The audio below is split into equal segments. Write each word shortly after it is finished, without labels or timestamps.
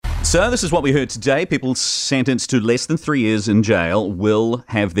So this is what we heard today. People sentenced to less than 3 years in jail will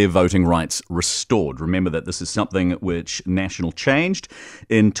have their voting rights restored. Remember that this is something which National changed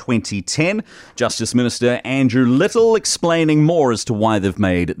in 2010. Justice Minister Andrew Little explaining more as to why they've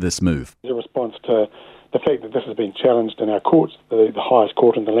made this move. In response to the fact that this has been challenged in our courts, the highest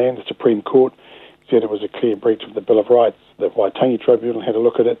court in the land, the Supreme Court, said it was a clear breach of the Bill of Rights. The Waitangi Tribunal had a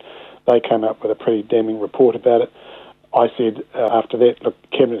look at it. They came up with a pretty damning report about it. I said after that, look,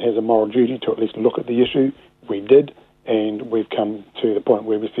 Cabinet has a moral duty to at least look at the issue. We did, and we've come to the point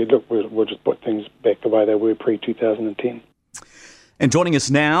where we said, look, we'll just put things back the way they were pre-2010. And joining us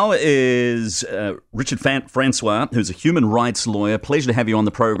now is Richard Francois, who's a human rights lawyer. Pleasure to have you on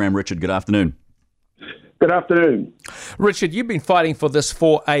the program, Richard. Good afternoon. Good afternoon. Richard, you've been fighting for this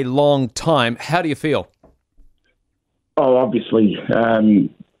for a long time. How do you feel? Oh, obviously,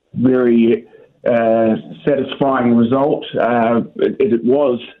 very satisfying result. It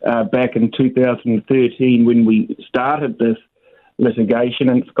was back in 2013 when we started this litigation,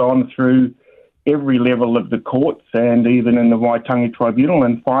 and it's gone through every level of the courts and even in the Waitangi Tribunal,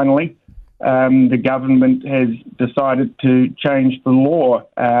 and finally the government has decided to change the law,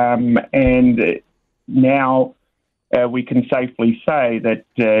 and now we can safely say that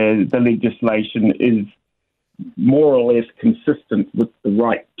the legislation is more or less consistent with the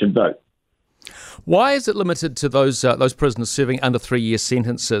right to vote. Why is it limited to those prisoners serving under 3-year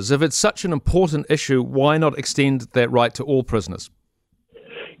sentences? If it's such an important issue, why not extend that right to all prisoners?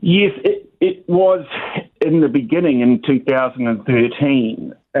 Yes, it was in the beginning in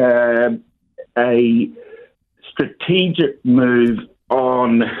 2013 a strategic move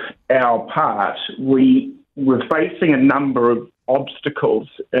on our part. We were facing a number of obstacles,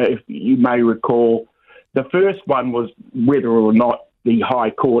 if you may recall. The first one was whether or not the High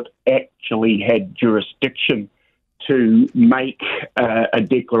Court actually had jurisdiction to make a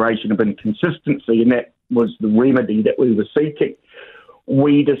declaration of inconsistency, and that was the remedy that we were seeking.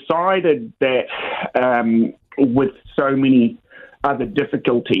 We decided that with so many other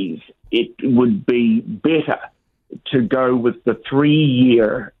difficulties, it would be better to go with the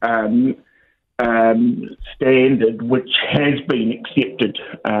 3-year standard, which has been accepted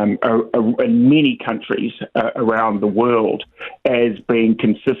in many countries around the world as being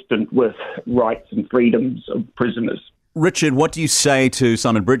consistent with rights and freedoms of prisoners. Richard, what do you say to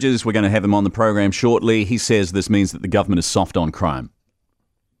Simon Bridges? We're going to have him on the program shortly. He says this means that the government is soft on crime.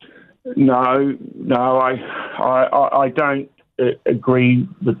 No, I don't agree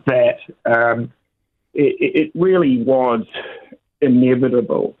with that. It really was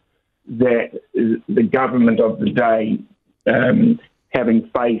inevitable that the government of the day, having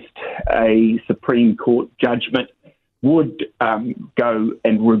faced a Supreme Court judgment, would go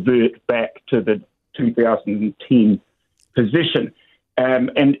and revert back to the 2010 position.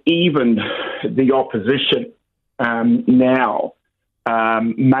 And even the opposition now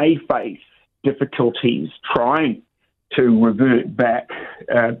may face difficulties trying to revert back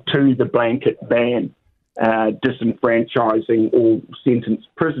to the blanket ban, disenfranchising all sentenced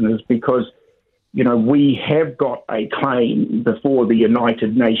prisoners, because, you know, we have got a claim before the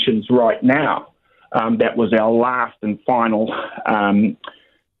United Nations right now. That was our last and final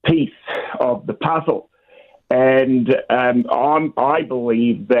piece of the puzzle. And I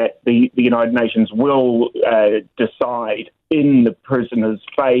believe that the United Nations will decide in the prisoner's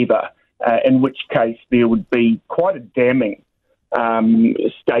favour, in which case there would be quite a damning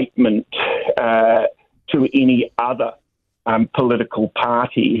statement to any other political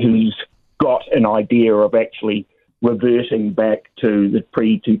party who's got an idea of actually reverting back to the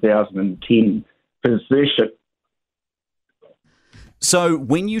pre-2010 position. So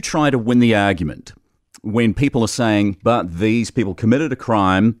when you try to win the argument, when people are saying, but these people committed a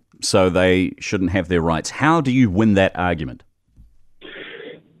crime, so they shouldn't have their rights, how do you win that argument?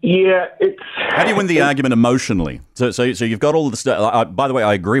 Yeah, how do you win the argument emotionally? So you've got all of the stuff. By the way,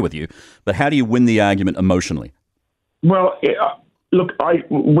 I agree with you, but how do you win the argument emotionally? Well, look,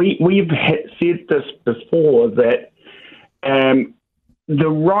 we've said this before, that the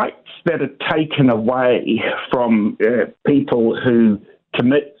rights that are taken away from people who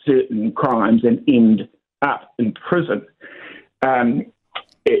commit certain crimes and end up in prison,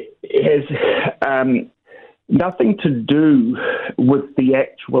 it has nothing to do with the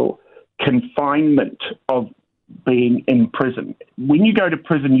actual confinement of being in prison. When you go to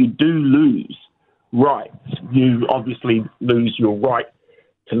prison, you do lose rights. You obviously lose your right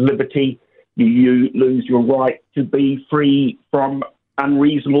to liberty. You lose your right to be free from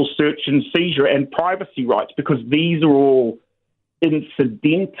unreasonable search and seizure and privacy rights, because these are all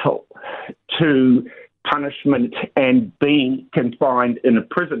incidental to punishment and being confined in a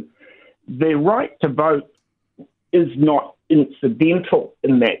prison. their right to vote is not incidental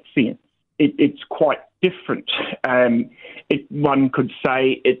in that sense. It's quite different. One could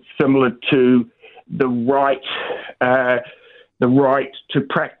say it's similar to the right to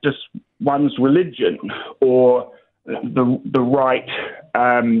practice one's religion, or the right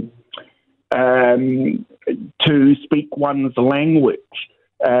to speak one's language.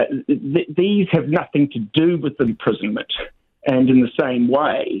 These have nothing to do with imprisonment, and in the same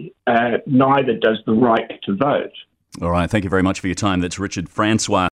way, neither does the right to vote. All right, thank you very much for your time. That's Richard Francois.